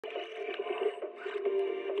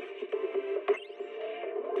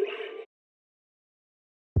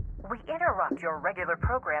We interrupt your regular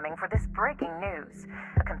programming for this breaking news.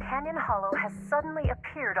 A companion hollow has suddenly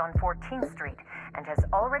appeared on 14th Street and has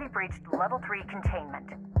already breached Level 3 containment.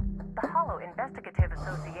 The Hollow Investigative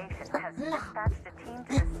Association has dispatched a team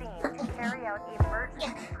to the scene to carry out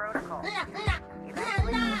emergency protocols.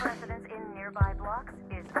 Evacuation of residents in nearby blocks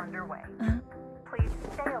is underway. Please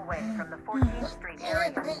stay away from the 14th Street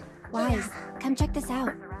area. Wise, come check this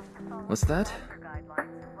out. What's that?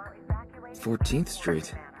 14th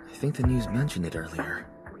Street. I think the news mentioned it earlier.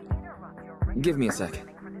 Give me a sec.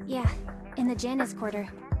 Yeah, in the Janus quarter.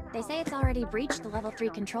 They say it's already breached the level 3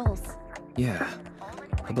 controls. Yeah.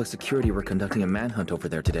 Public security were conducting a manhunt over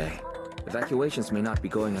there today. Evacuations may not be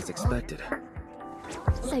going as expected.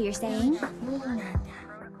 So you're saying?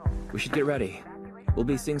 We should get ready. We'll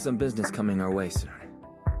be seeing some business coming our way soon.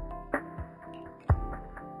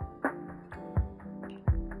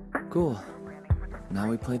 Cool. Now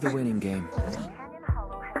we play the winning game.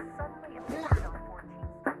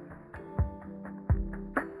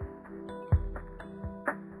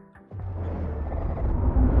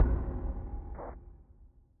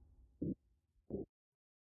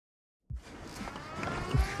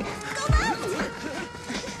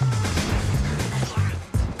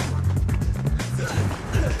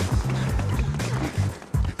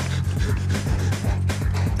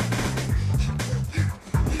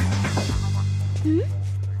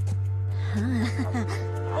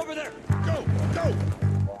 Over there! Go! Go!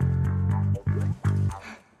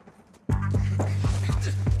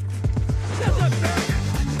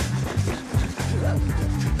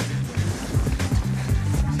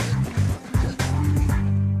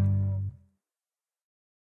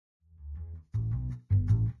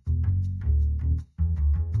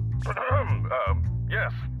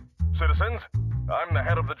 Yes. Citizens, I'm the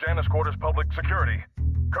head of the Janus Quarters Public Security,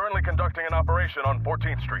 currently conducting an operation on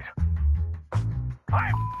 14th Street.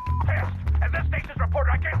 I'm pissed! As this station's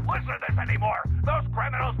reporter, I can't listen to this anymore! Those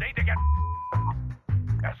criminals need to get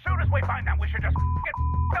as soon as we find them, we should just get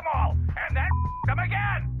them all, and then them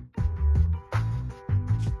again!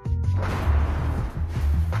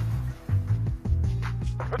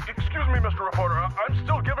 Excuse me, Mr. Reporter, I'm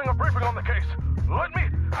still giving a briefing on the case. Let me...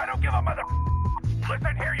 I don't give a mother...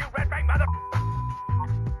 Listen here, you red bang mother...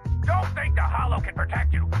 Don't think the Hollow can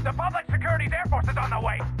protect you. The Public Security's Air Force is on the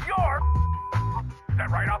way. You're... Is that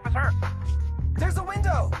right, officer? There's a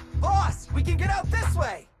window! Boss, we can get out this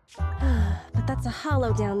way! But that's a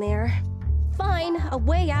hollow down there. Fine, a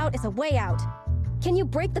way out is a way out. Can you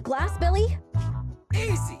break the glass, Billy?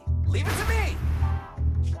 Easy! Leave it to me!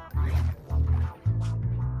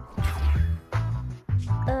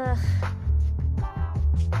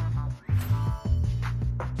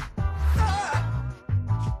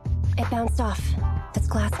 It bounced off. This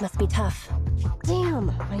glass must be tough. Damn,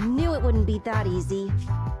 I knew it wouldn't be that easy.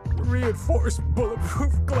 Reinforced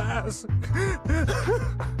bulletproof glass.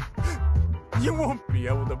 You won't be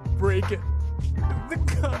able to break it. The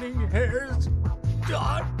cunning hairs.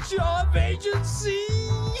 Job agency.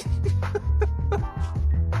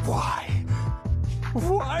 Why?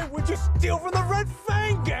 Why would you steal from the Red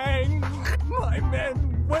Fang gang? My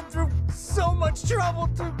men went through so much trouble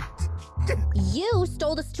to... You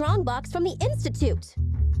stole the strongbox from the Institute.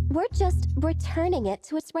 We're just returning it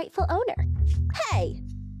to its rightful owner. Hey,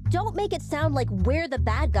 don't make it sound like we're the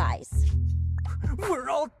bad guys. We're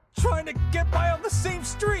all trying to get by on the same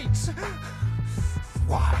streets.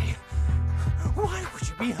 Why? Why would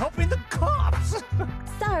you be helping the cops?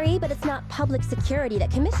 Sorry, but it's not public security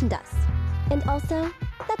that commissioned us. And also,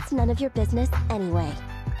 that's none of your business anyway.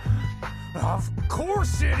 Of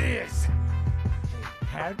course it is!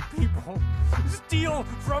 They had people steal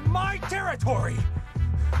from my territory!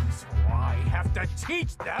 So I have to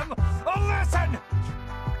teach them a lesson!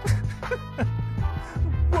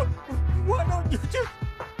 Why don't you just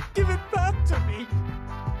give it back to me?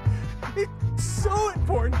 It's so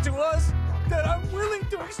important to us that I'm willing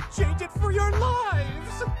to exchange it for your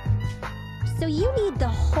lives! So you need the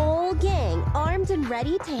whole gang armed and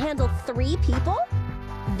ready to handle 3 people?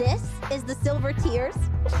 This is the Silver Tears?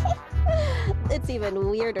 It's even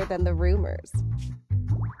weirder than the rumors.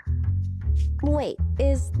 Wait,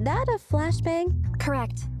 is that a flashbang?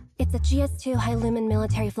 Correct. It's a GS2 high-lumen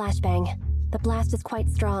military flashbang. The blast is quite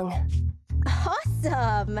strong.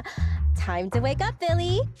 Awesome! Time to wake up,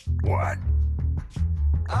 Billy! What?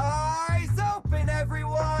 Eyes open,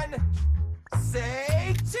 everyone!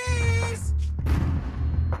 Say cheese!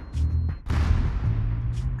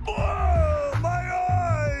 Oh, my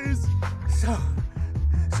eyes! So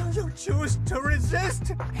you choose to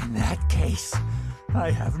resist? In that case,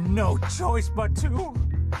 I have no choice but to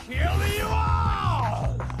kill you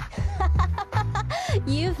all!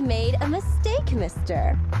 You've made a mistake,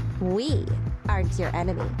 mister. We aren't your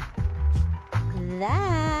enemy.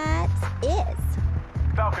 That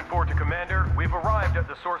is. Falcon 4 to Commander, we've arrived at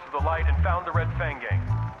the source of the light and found the Red Fang Gang.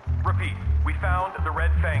 Repeat, we found the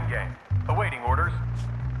Red Fang Gang. Awaiting orders.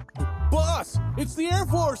 Boss, it's the Air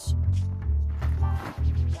Force!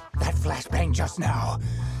 That flashbang just now,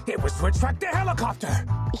 it was to attract the helicopter!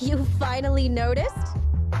 You finally noticed?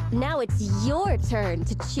 Now it's your turn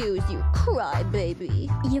to choose, you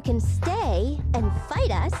crybaby. You can stay and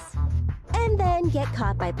fight us, and then get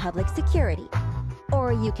caught by public security.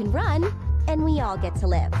 Or you can run, and we all get to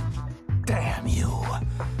live. Damn you!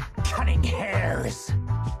 Cunning hares!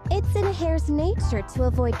 It's in a hare's nature to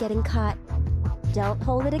avoid getting caught. Don't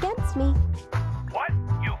hold it against me. What?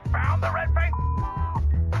 You found the Red Fang?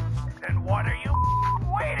 Then what are you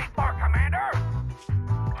waiting for, Commander?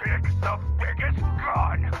 Pick the biggest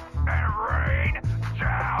gun and rain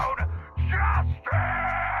down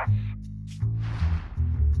justice!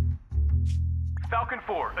 Falcon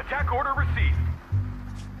 4, attack order received.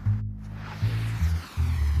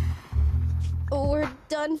 We're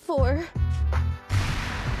done for.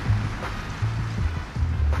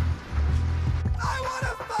 I want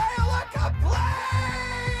to file a complaint!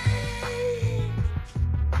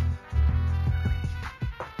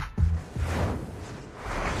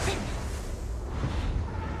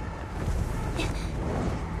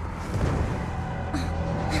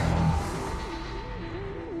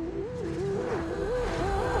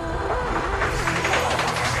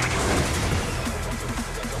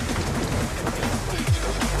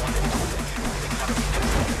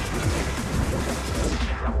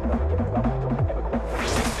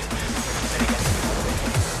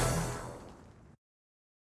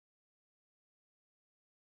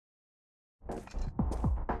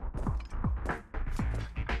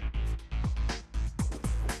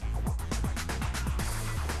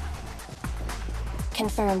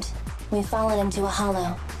 Confirmed. We've fallen into a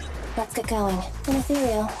hollow. Let's get going. An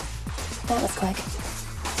ethereal. That was quick.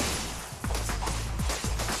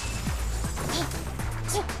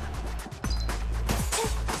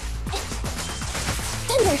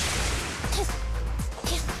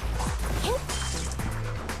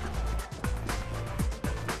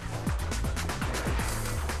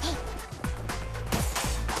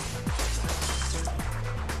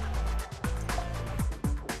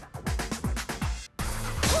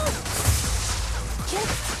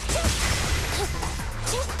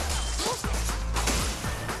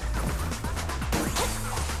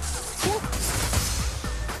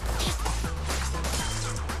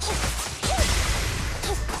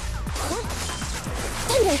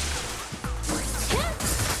 Thunder!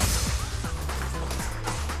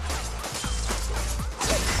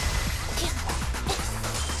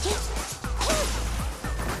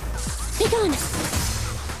 Be gone!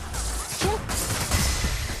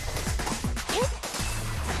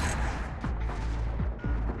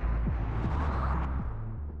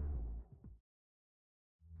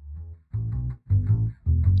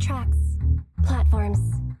 Tracks, platforms,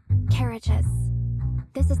 carriages.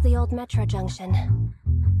 This is the old metro junction.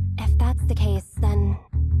 If that's the case, then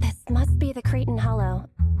this must be the Cretan Hollow.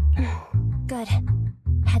 Good.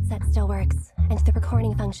 Headset still works, and the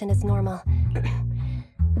recording function is normal.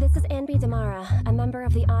 This is Anby Damara, a member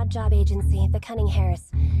of the odd job agency, the Cunning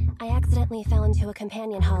Hares. I accidentally fell into a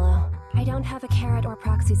companion hollow. I don't have a carrot or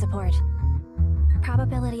proxy support.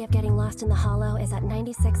 Probability of getting lost in the hollow is at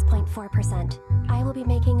 96.4%. I will be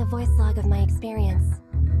making a voice log of my experience.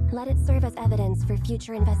 Let it serve as evidence for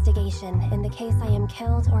future investigation in the case I am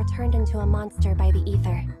killed or turned into a monster by the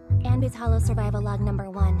ether. Anby's Hollow Survival Log number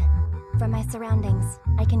 1. From my surroundings,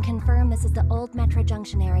 I can confirm this is the old Metro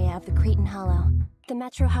Junction area of the Cretan Hollow. The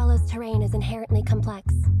Metro Hollow's terrain is inherently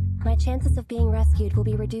complex. My chances of being rescued will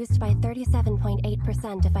be reduced by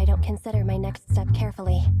 37.8% if I don't consider my next step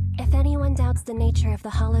carefully. If anyone doubts the nature of the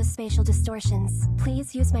Hollow's spatial distortions,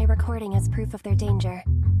 please use my recording as proof of their danger.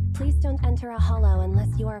 Please don't enter a hollow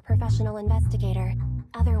unless you are a professional investigator.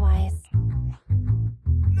 Otherwise...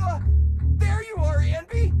 There you are,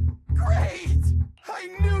 Anby! Great! I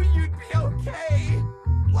knew you'd be okay!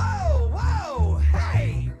 Whoa!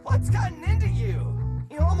 Hey! What's gotten into you?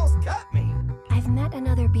 You almost got me! I've met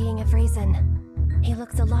another being of reason. He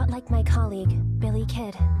looks a lot like my colleague, Billy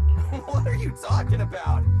Kidd. What are you talking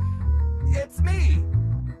about? It's me!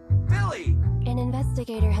 Billy! An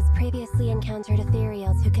investigator has previously encountered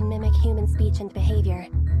ethereals who can mimic human speech and behavior.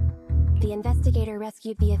 The investigator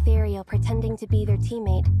rescued the ethereal pretending to be their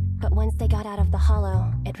teammate, but once they got out of the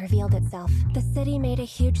hollow, it revealed itself. The city made a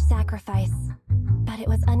huge sacrifice, but it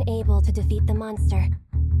was unable to defeat the monster.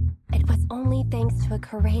 It was only thanks to a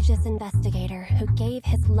courageous investigator who gave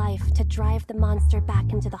his life to drive the monster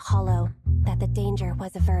back into the Hollow that the danger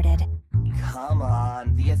was averted. Come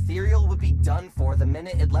on, the ethereal would be done for the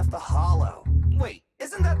minute it left the Hollow. Wait,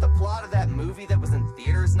 isn't that the plot of that movie that was in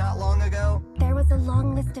theaters not long ago? There was a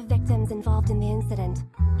long list of victims involved in the incident.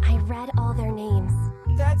 I read all their names.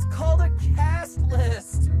 That's called a cast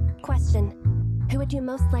list! Question: who would you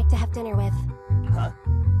most like to have dinner with? Huh?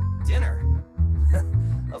 Dinner?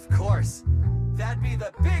 Of course. That'd be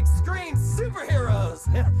the big screen superheroes!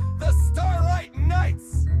 The Starlight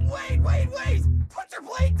Knights! Wait! Put your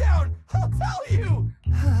blade down! I'll tell you!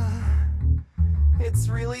 It's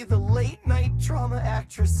really the late night drama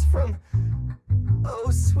actress from...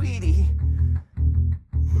 Oh, sweetie.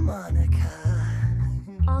 Monica.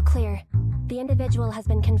 All clear. The individual has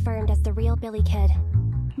been confirmed as the real Billy Kid.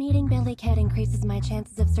 Meeting Billy Kid increases my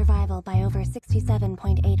chances of survival by over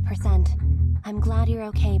 67.8%. I'm glad you're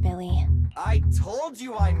okay, Billy. I told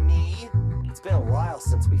you I'm me! It's been a while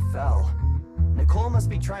since we fell. Nicole must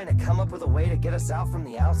be trying to come up with a way to get us out from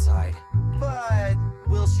the outside. But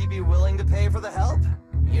will she be willing to pay for the help?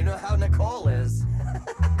 You know how Nicole is.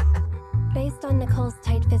 Based on Nicole's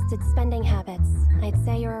tight-fisted spending habits, I'd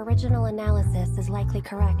say your original analysis is likely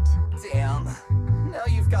correct. Damn. Now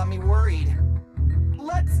you've got me worried.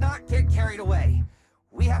 Let's not get carried away.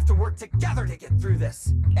 We have to work together to get through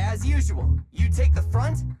this. As usual, you take the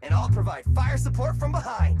front, and I'll provide fire support from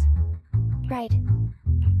behind. Right.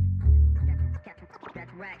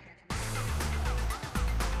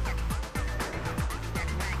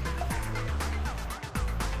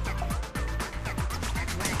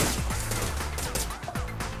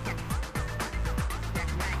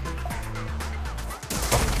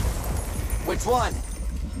 Which one?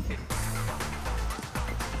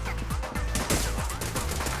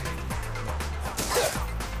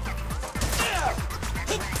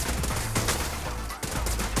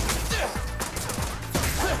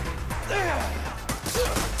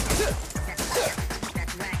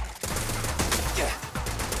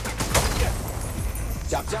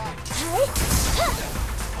 Job.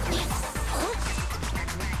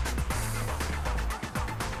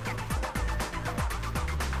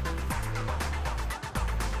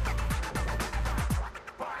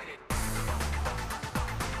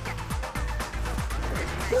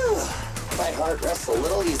 My heart rests a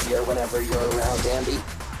little easier whenever you're around, Andy.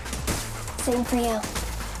 Same for you.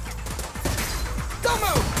 Don't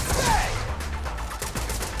move! Hey!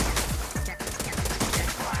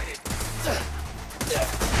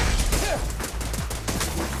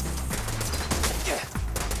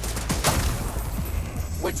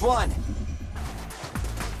 Which one?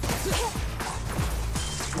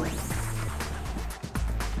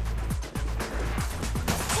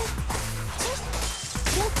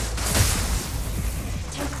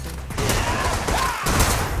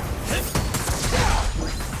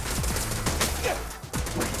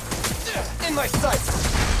 In my sights!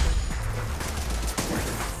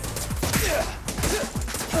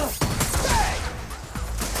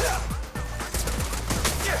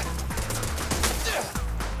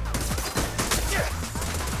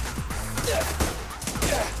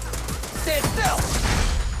 Stand still!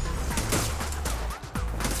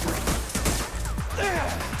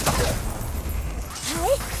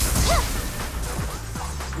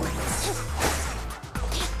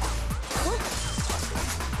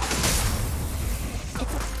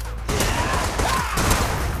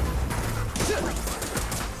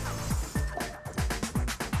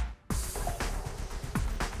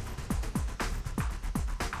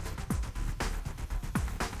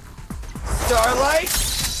 Starlight,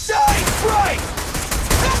 shine bright!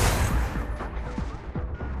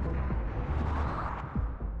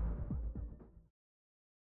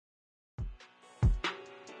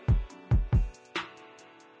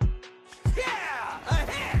 Yeah! A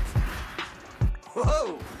hit!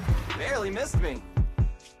 Whoa! Barely missed me.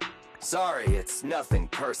 Sorry, it's nothing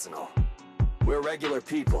personal. We're regular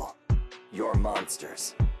people. You're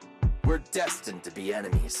monsters. We're destined to be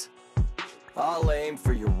enemies. I'll aim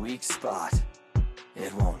for your weak spot.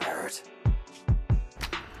 It won't hurt.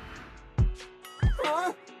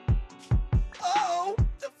 Huh? Oh!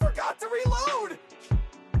 Forgot to reload!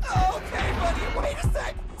 Okay, buddy, wait a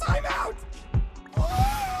sec! Time out!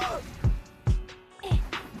 Oh!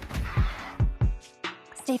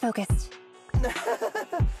 Stay focused.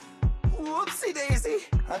 Whoopsie daisy!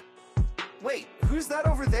 Huh? Wait, who's that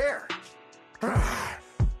over there?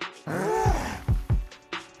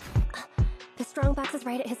 The strongbox is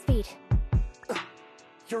right at his feet.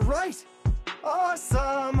 You're right!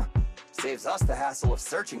 Awesome! Saves us the hassle of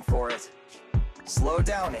searching for it. Slow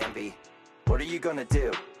down, Ambi. What are you gonna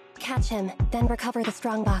do? Catch him, then recover the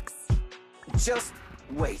strongbox. Just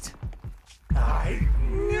wait. I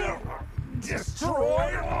never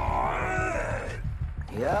destroy all.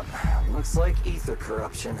 Yep, looks like ether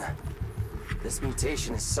corruption. This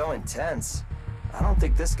mutation is so intense. I don't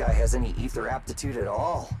think this guy has any ether aptitude at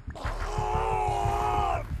all.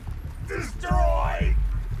 Destroy!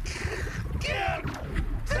 Get!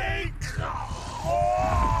 Take!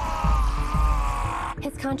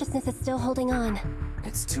 His consciousness is still holding on.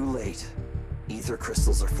 It's too late. Ether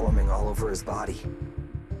crystals are forming all over his body.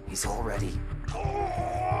 He's all ready.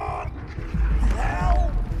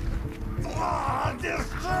 Help!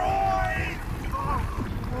 Destroy!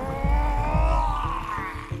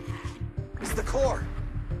 It's the core!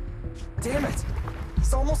 Damn it!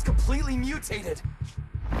 He's almost completely mutated!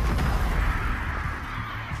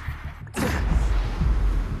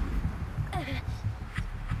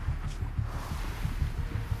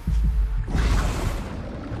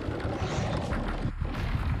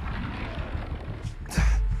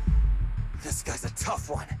 This guy's a tough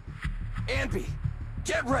one. Anby,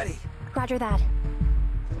 get ready! Roger that.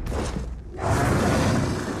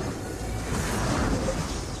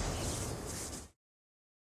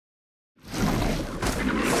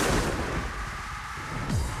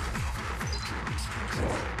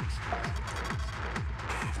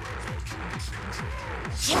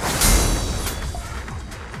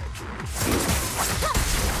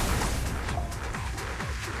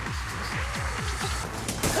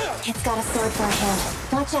 It's got a sword for a hand.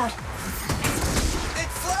 Watch out.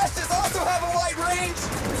 Its flashes also have a wide range!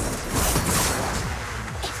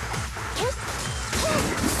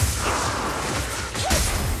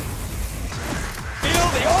 Feel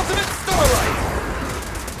the ultimate starlight!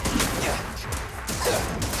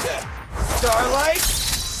 Starlight,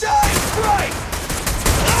 shine bright!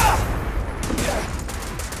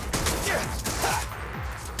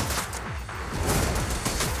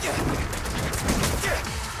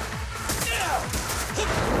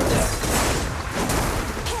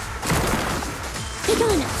 Be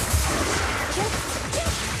gone.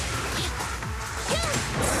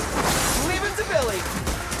 Leave it to Billy!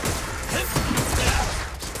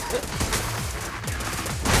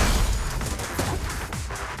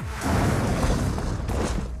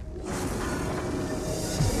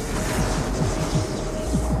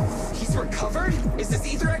 He's recovered? Is this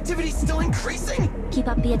ether activity still increasing? Keep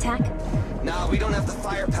up the attack. Nah, we don't have the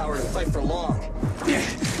firepower to fight for long.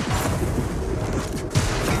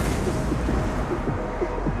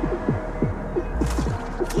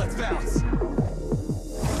 Let's bounce.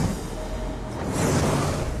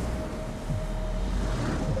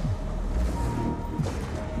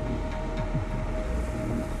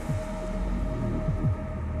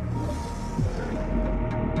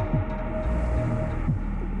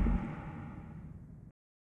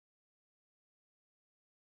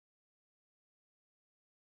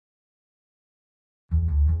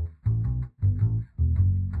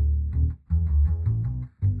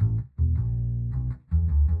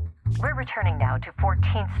 We're returning now to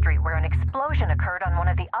 14th Street, where an explosion occurred on one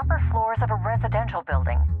of the upper floors of a residential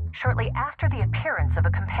building, shortly after the appearance of a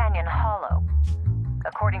companion hollow.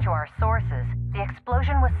 According to our sources, the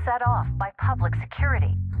explosion was set off by public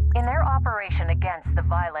security. In their operation against the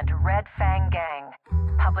violent Red Fang gang,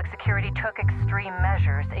 public security took extreme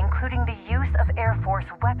measures, including the use of Air Force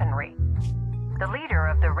weaponry. The leader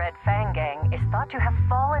of the Red Fang gang is thought to have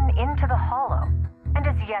fallen into the hollow and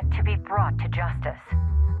is yet to be brought to justice.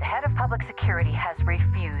 The head of public security has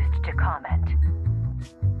refused to comment.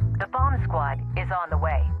 The bomb squad is on the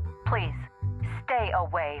way. Please, stay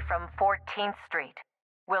away from 14th Street.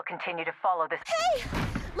 We'll continue to follow this— Hey!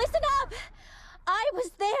 Listen up! I was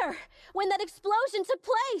there when that explosion took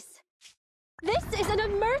place! This is an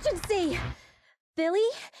emergency! Billy,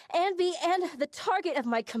 Anby, and the target of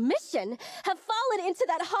my commission have fallen into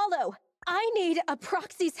that hollow. I need a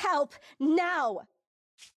proxy's help now!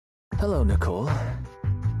 Hello, Nicole.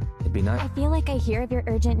 It'd be nice. I feel like I hear of your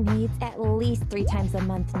urgent needs at least 3 times a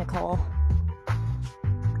month, Nicole.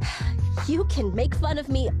 You can make fun of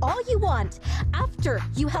me all you want after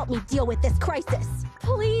you help me deal with this crisis.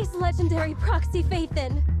 Please, legendary proxy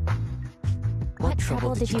Faithin. What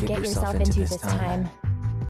trouble did you get yourself into this time?